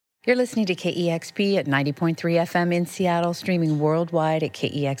You're listening to KEXP at 90.3 FM in Seattle, streaming worldwide at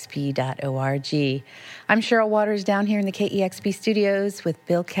kexp.org. I'm Cheryl Waters down here in the KEXP studios with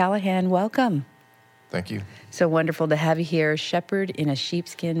Bill Callahan. Welcome. Thank you. So wonderful to have you here. Shepherd in a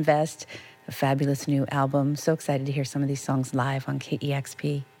Sheepskin Vest, a fabulous new album. So excited to hear some of these songs live on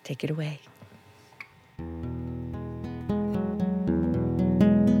KEXP. Take it away.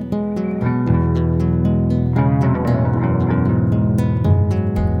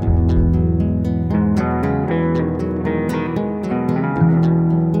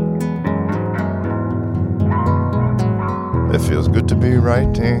 It feels good to be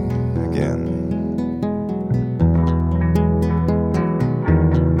writing again.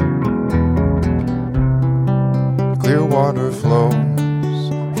 Clear water flows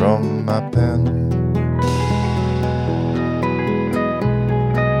from my pen.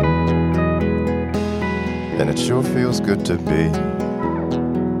 And it sure feels good to be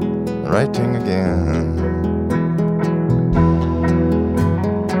writing again.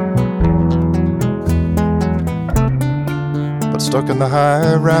 Stuck in the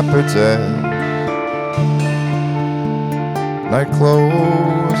high rapids as night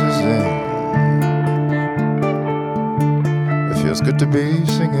closes in. It feels good to be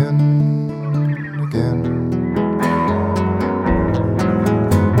singing again.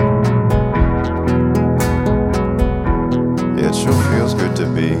 It sure feels good to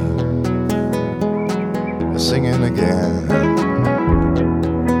be singing again.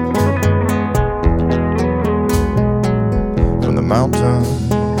 Mountain,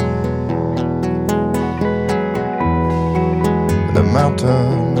 and the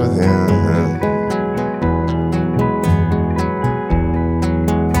mountain within.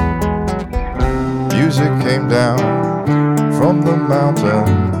 Music came down from the mountain,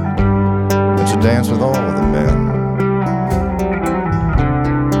 and she danced with all the men.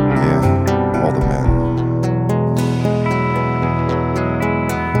 Yeah, all the men.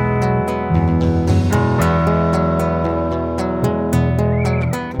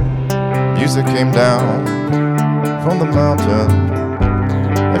 Music came down from the mountain,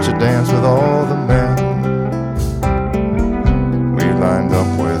 and she danced with all the men. We lined up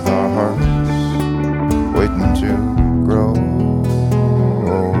with our hearts, waiting to grow.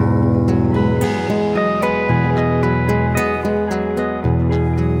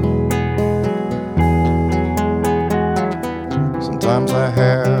 Sometimes I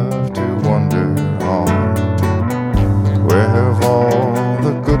have to wonder on where have all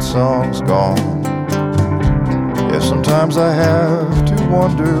the good songs gone. Yeah, sometimes I have to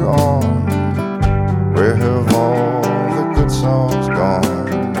wonder on where have all the good songs gone.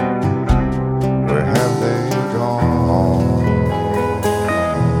 Where have they gone?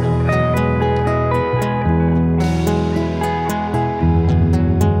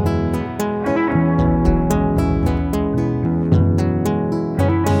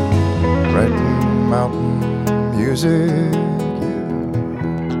 Writing mountain music,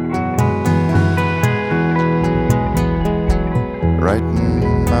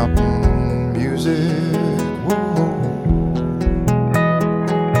 writing mountain music, whoa.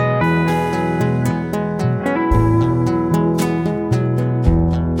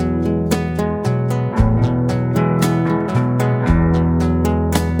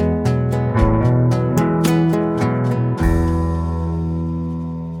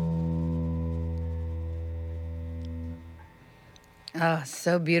 Oh,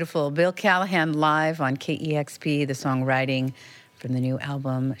 so beautiful. Bill Callahan live on KEXP, the song Writing from the new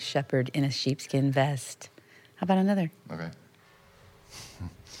album, Shepherd in a Sheepskin Vest. How about another? Okay.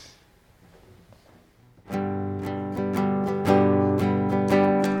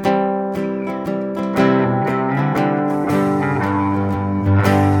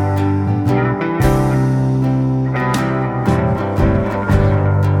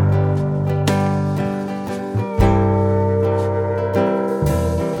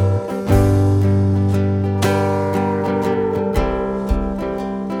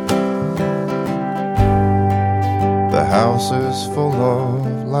 The house is full of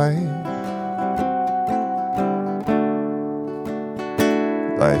light.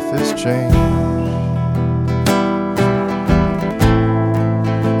 Life is changed.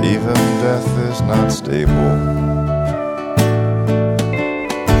 Even death is not stable.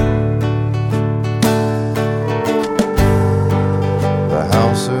 The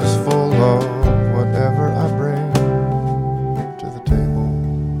house is full of whatever I bring to the table.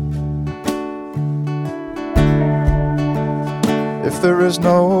 If there is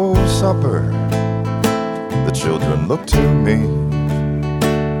no supper, the children look to me,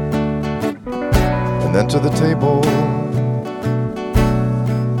 and then to the table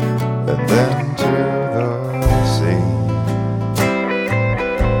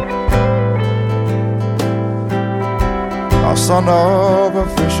son of a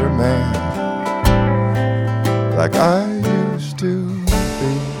fisherman, like I used to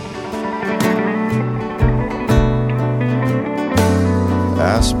be.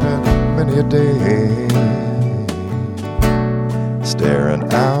 I spent many a day staring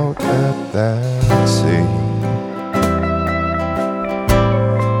out at that sea.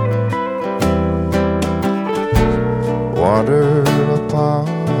 Water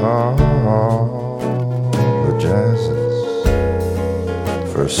apologizes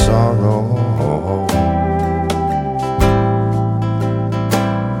for sorrow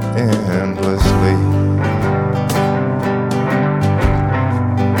endlessly.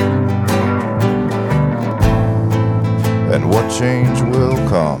 And what change will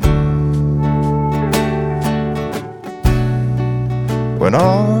come when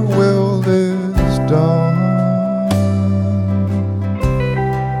our will is done?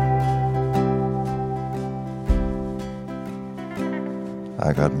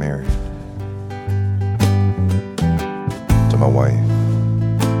 I got married to my wife.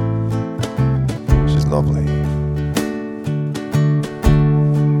 She's lovely.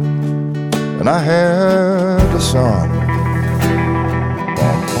 And I had a son.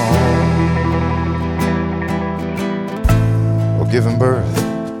 Well, giving birth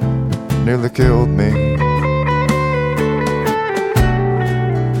nearly killed me.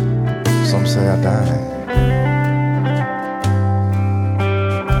 Some say I died.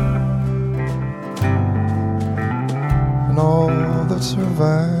 And all that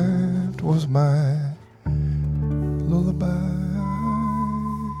survived was my lullabies.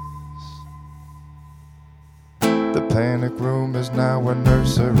 The panic room is now a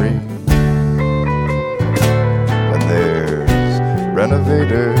nursery, and there's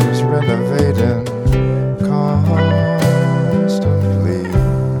renovators renovating constantly.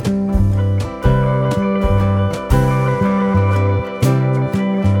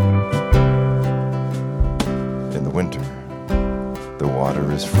 In the winter, the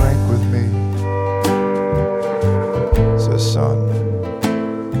water is frank with me, says son.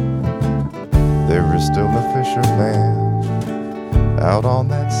 There is still a fisherman out on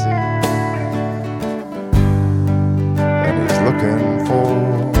that sea, and he's looking for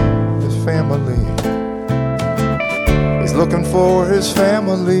his family. He's looking for his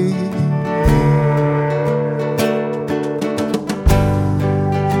family.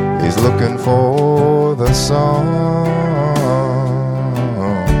 He's looking for the song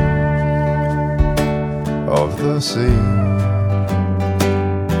of the sea.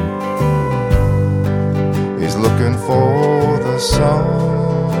 He's looking for the song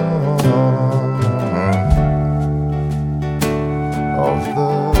of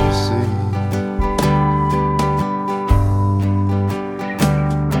the sea.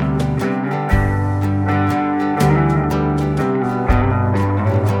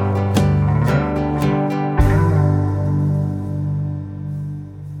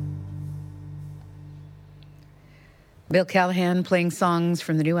 Bill Callahan playing songs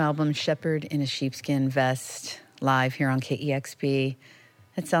from the new album Shepherd in a Sheepskin Vest, live here on KEXP.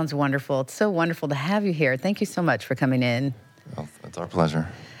 That sounds wonderful. It's so wonderful to have you here. Thank you so much for coming in. Well, it's our pleasure.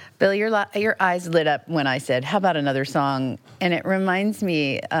 Bill, your eyes lit up when I said, how about another song? And it reminds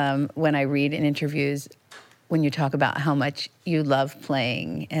me when I read in interviews when you talk about how much you love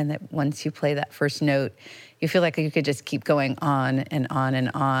playing, and that once you play that first note, you feel like you could just keep going on and on and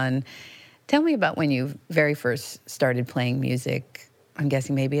on. Tell me about when you very first started playing music, I'm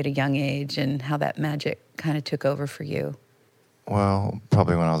guessing maybe at a young age, and how that magic kind of took over for you. Well,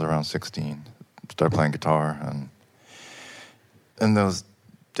 probably when I was around 16, started playing guitar, and in those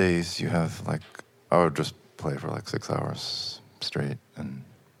days you have I would just play for 6 hours straight, and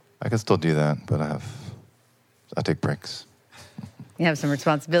I could still do that, but I take breaks. You have some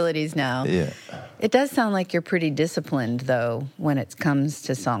responsibilities now. Yeah. It does sound like you're pretty disciplined, though, when it comes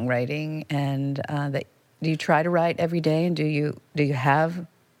to songwriting. And do you try to write every day? And do you have,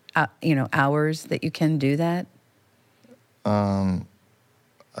 hours that you can do that?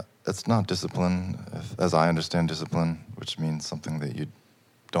 It's not discipline, as I understand discipline, which means something that you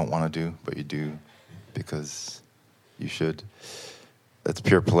don't want to do, but you do because you should. It's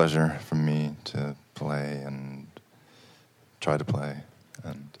pure pleasure for me to play and try to play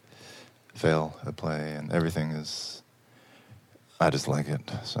and fail at play, and everything is, I just like it,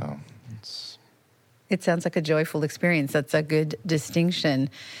 so It sounds like a joyful experience. That's a good distinction.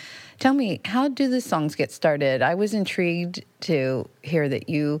 Tell me, how do the songs get started? I was intrigued to hear that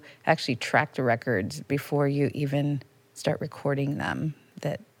you actually track the records before you even start recording them.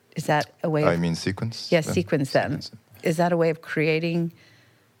 Is that a way I mean sequence? Yes, sequence them. Is that a way of creating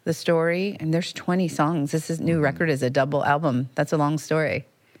the story? And there's 20 songs. This new record is a double album. That's a long story.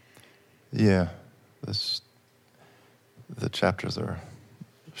 Yeah, the chapters are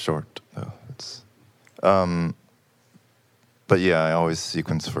short though. But yeah, I always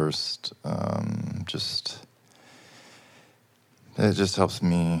sequence first. It just helps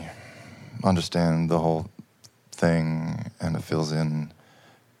me understand the whole thing, and it fills in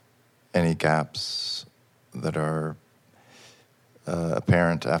any gaps that are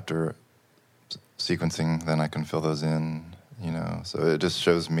apparent after sequencing. Then I can fill those in, So it just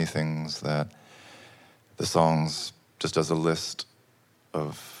shows me things that the songs, just as a list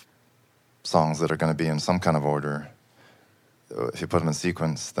of songs that are going to be in some kind of order. If you put them in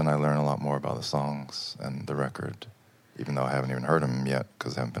sequence, then I learn a lot more about the songs and the record, even though I haven't even heard them yet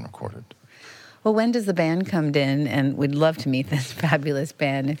because they haven't been recorded. Well, when does the band come in? And we'd love to meet this fabulous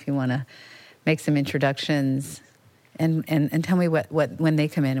band if you want to make some introductions and tell me what when they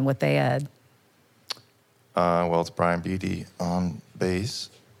come in and what they add. Well, it's Brian Beattie on bass.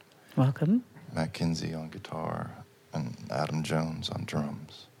 Welcome. Matt Kinsey on guitar and Adam Jones on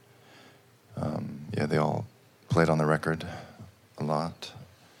drums. They all played on the record a lot.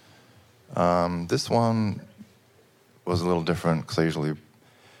 This one was a little different because I usually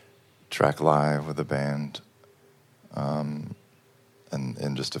track live with the band and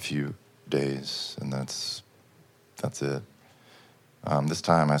in just a few days, and that's it. This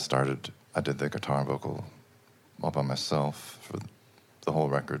time I did the guitar and vocal all by myself for the whole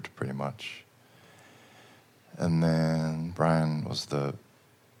record pretty much. And then Brian was the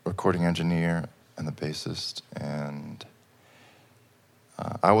recording engineer and the bassist, and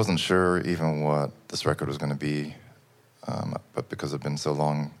I wasn't sure even what this record was going to be, but because it'd been so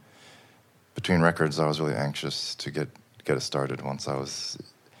long between records, I was really anxious to get it started once I was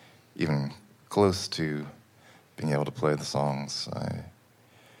even close to being able to play the songs. I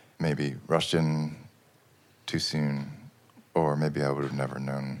maybe rushed in too soon, or maybe I would have never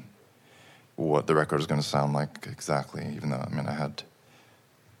known what the record was going to sound like exactly, even though, I had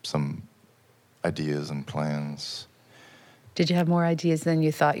some ideas and plans. Did you have more ideas than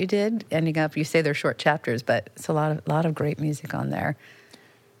you thought you did? Ending up, you say they're short chapters, but it's a lot of great music on there.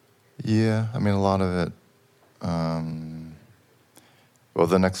 Yeah, a lot of it. Well,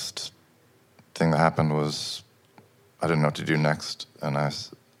 the next thing that happened was I didn't know what to do next, and I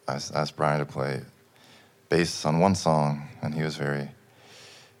asked Brian to play bass on one song, and he was very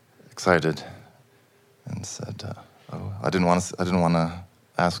excited and said, I didn't want to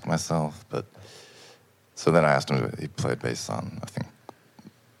ask myself, but so then I asked him. He played bass on, I think,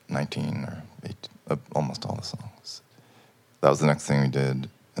 19 or 8, almost all the songs. That was the next thing we did,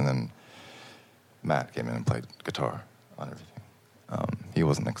 and then Matt came in and played guitar on everything. He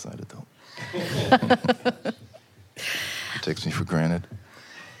wasn't excited though. He takes me for granted.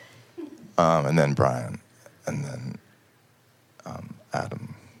 And then Brian, and then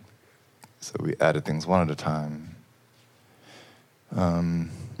Adam. So we added things one at a time.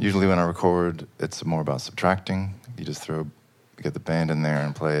 Usually when I record, it's more about subtracting. You just get the band in there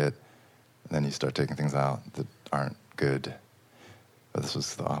and play it, and then you start taking things out that aren't good. But this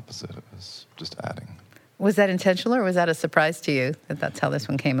was the opposite. It was just adding. Was that intentional, or was that a surprise to you that that's how this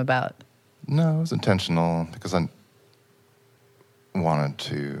one came about? No, it was intentional because I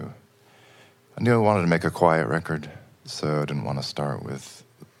knew I wanted to make a quiet record, so I didn't want to start with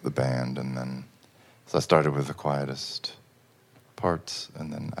the band, and then so I started with the quietest parts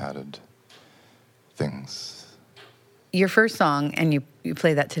and then added things. Your first song, and you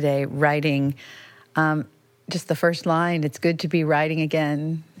play that today, Writing, just the first line, it's good to be writing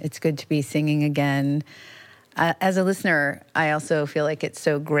again, it's good to be singing again. As a listener, I also feel like it's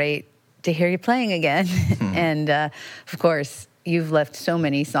so great to hear you playing again. And of course, you've left so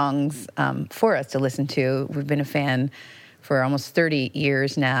many songs for us to listen to. We've been a fan for almost 30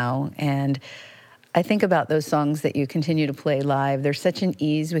 years now, and I think about those songs that you continue to play live. There's such an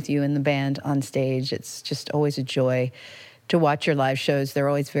ease with you and the band on stage. It's just always a joy to watch your live shows. They're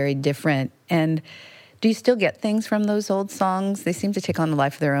always very different. And do you still get things from those old songs? They seem to take on a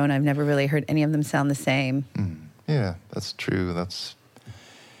life of their own. I've never really heard any of them sound the same. Yeah, that's true. That's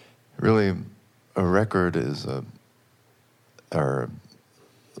really, a record are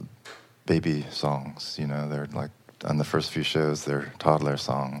baby songs, they're like, on the first few shows, they're toddler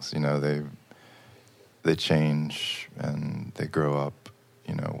songs, they change and they grow up,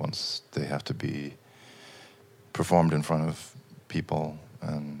 once they have to be performed in front of people.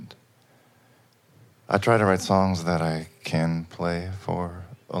 And I try to write songs that I can play for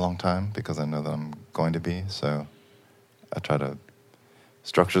a long time because I know that I'm going to be, so I try to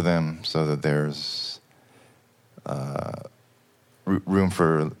structure them so that there's room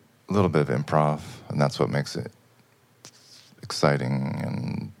for a little bit of improv, and that's what makes it exciting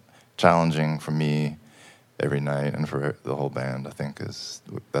and challenging for me every night, and for the whole band. I think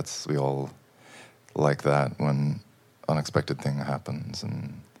we all like that when unexpected thing happens,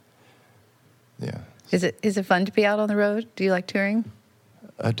 and yeah. Is it fun to be out on the road? Do you like touring?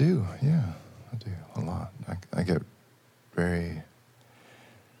 I do, yeah, I do a lot. I get very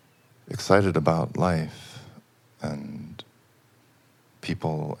excited about life and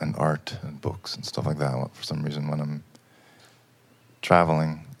people and art and books and stuff like that for some reason when I'm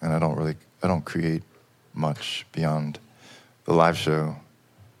traveling, and I don't create much beyond the live show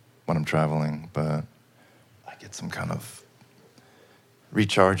when I'm traveling, but I get some kind of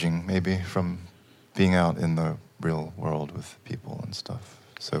recharging maybe from being out in the real world with people and stuff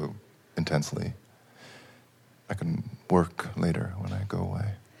so intensely. I can work later when I go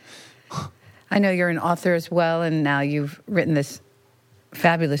away. I know you're an author as well, and now you've written this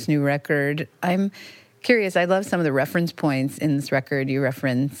fabulous new record. I'm curious, I love some of the reference points in this record. You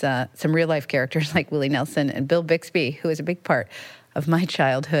reference some real-life characters like Willie Nelson and Bill Bixby, who is a big part of my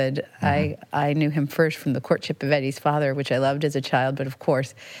childhood. Mm-hmm. I knew him first from The Courtship of Eddie's Father, which I loved as a child, but of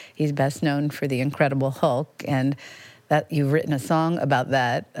course, he's best known for The Incredible Hulk, and that you've written a song about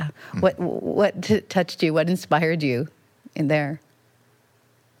that. What touched you? What inspired you in there?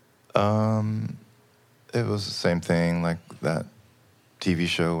 It was the same thing, like that TV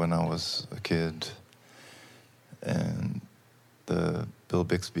show when I was a kid, and the Bill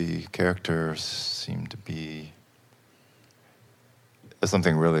Bixby character seemed to be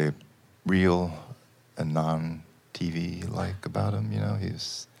something really real and non-TV like about him. You know,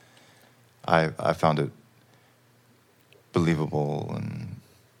 I found it believable, and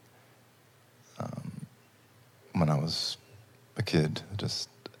when I was a kid, just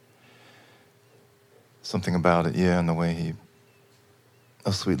something about it, yeah, and the way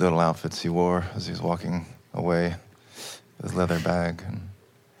those sweet little outfits he wore as he was walking away, his leather bag, and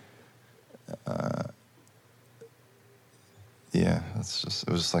yeah, it was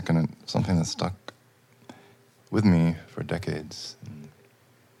just like something that stuck with me for decades.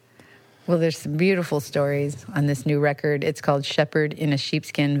 Well, there's some beautiful stories on this new record. It's called Shepherd in a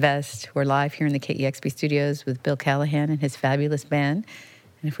Sheepskin Vest. We're live here in the KEXP studios with Bill Callahan and his fabulous band.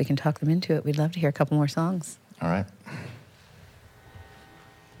 And if we can talk them into it, we'd love to hear a couple more songs. All right.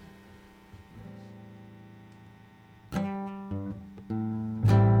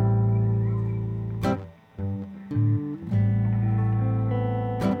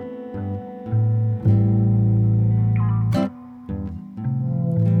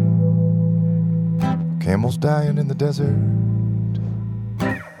 Camels dying in the desert.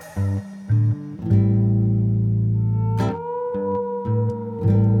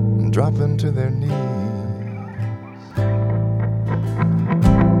 Dropping to their knees.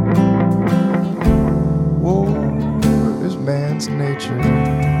 War is man's nature,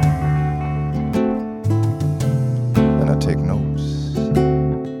 and I take notes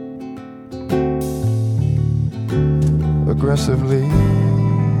aggressively.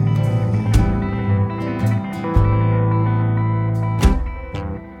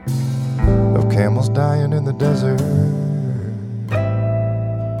 Of camels dying in the desert.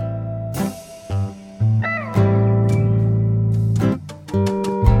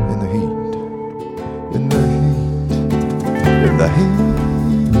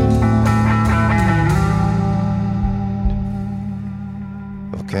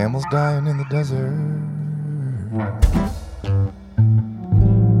 Camels dying in the desert.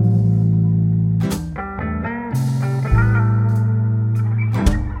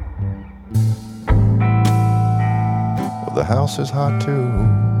 Well, the house is hot too.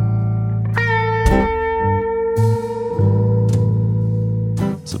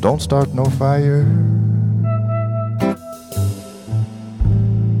 So don't start no fire.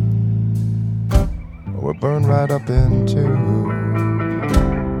 Or we'll burn right up into.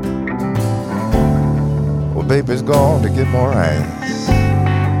 Baby's gone to get more ice.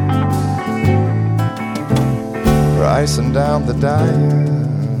 We're icing down the diet.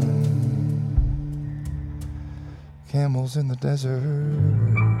 Camels in the desert.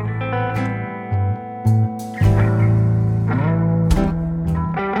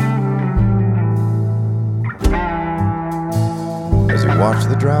 As you watch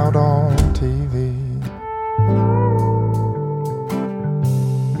the drought on TV.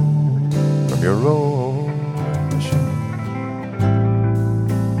 From your road.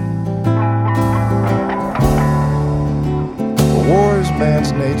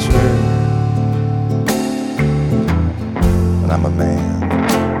 Man's nature, and I'm a man.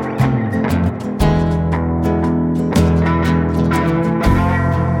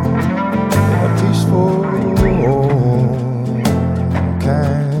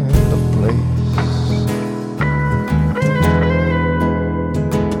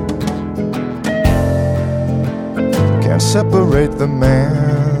 separate the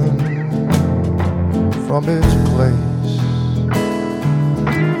man from his place.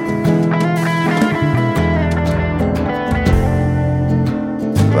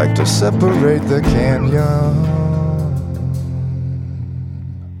 Like to separate the canyon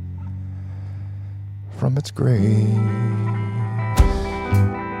from its grace.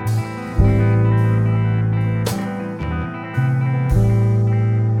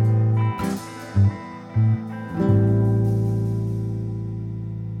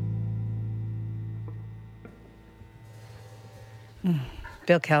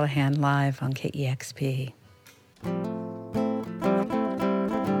 Bill Callahan live on KEXP.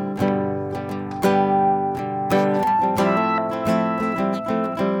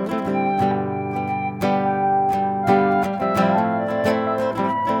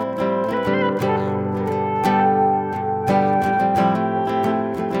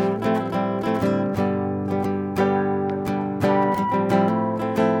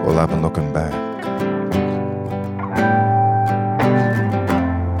 Well, I've been looking back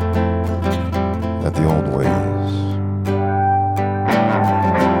at the old ways,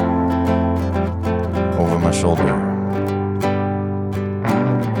 over my shoulder,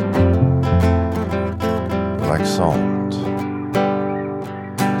 like salt.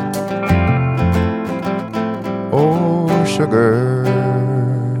 Oh, sugar.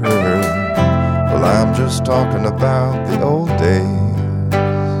 Well, I'm just talking about the old days.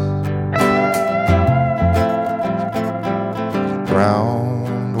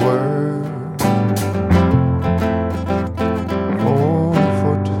 Groundwork, oh,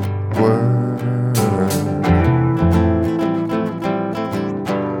 footwork.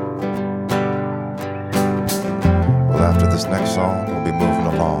 Well, after this next song, we'll be moving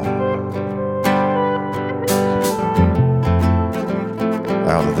along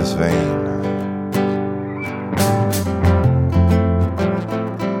out of this vein.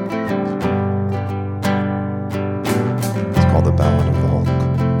 The Ballad of the Hulk.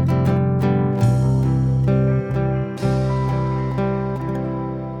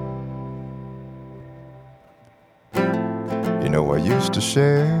 You know, I used to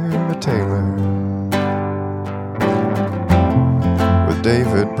share a tailor with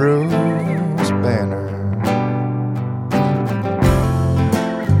David Bruce Banner.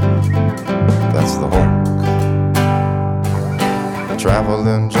 That's the Hulk.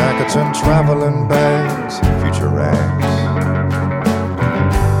 Traveling jackets and traveling bags, future rags.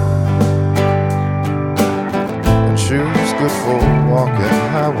 Shoes good for walking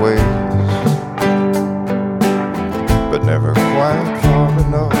highways, but never quite far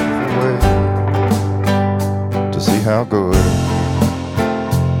enough away to see how good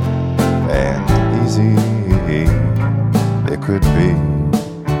and easy it could be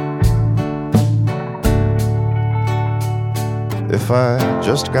if I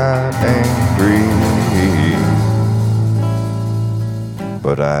just got angry.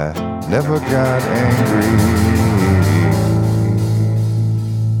 But I never got angry.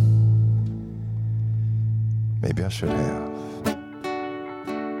 Maybe I should have.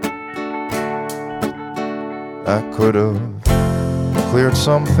 I could have cleared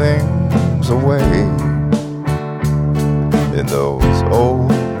some things away in those old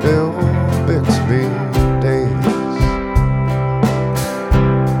Bill Bixby days.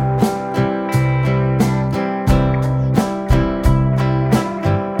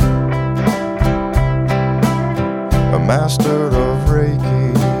 A master of Reiki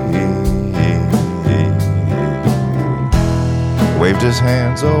waved his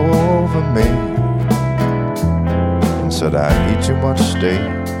hands over me and said I'd eat too much steak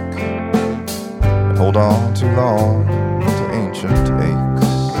and hold on too long to ancient aches.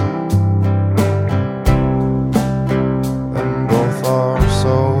 And both are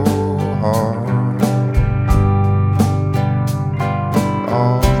so hard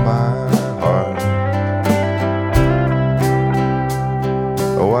on my heart.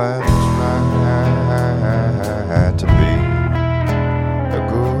 Oh, I tried to be a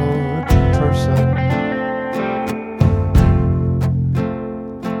good person.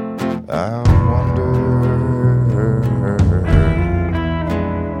 I wonder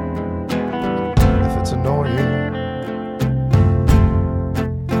if it's annoying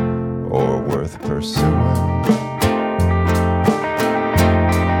or worth pursuing.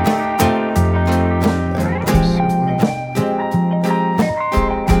 And pursuing.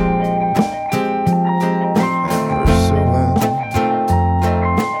 And pursuing.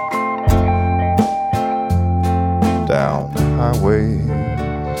 Down the highway.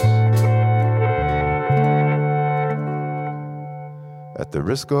 At the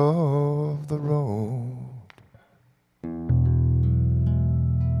risk of the road.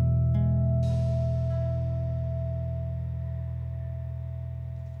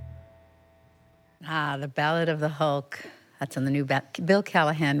 The Ballad of the Hulk. That's on the new Bill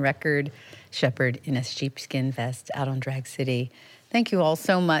Callahan record, Shepherd in a Sheepskin Vest, out on Drag City. Thank you all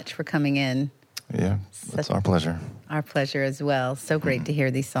so much for coming in. Yeah, it's our pleasure. Our pleasure as well. So great to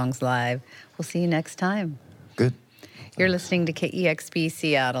hear these songs live. We'll see you next time. Good. You're listening to KEXP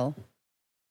Seattle.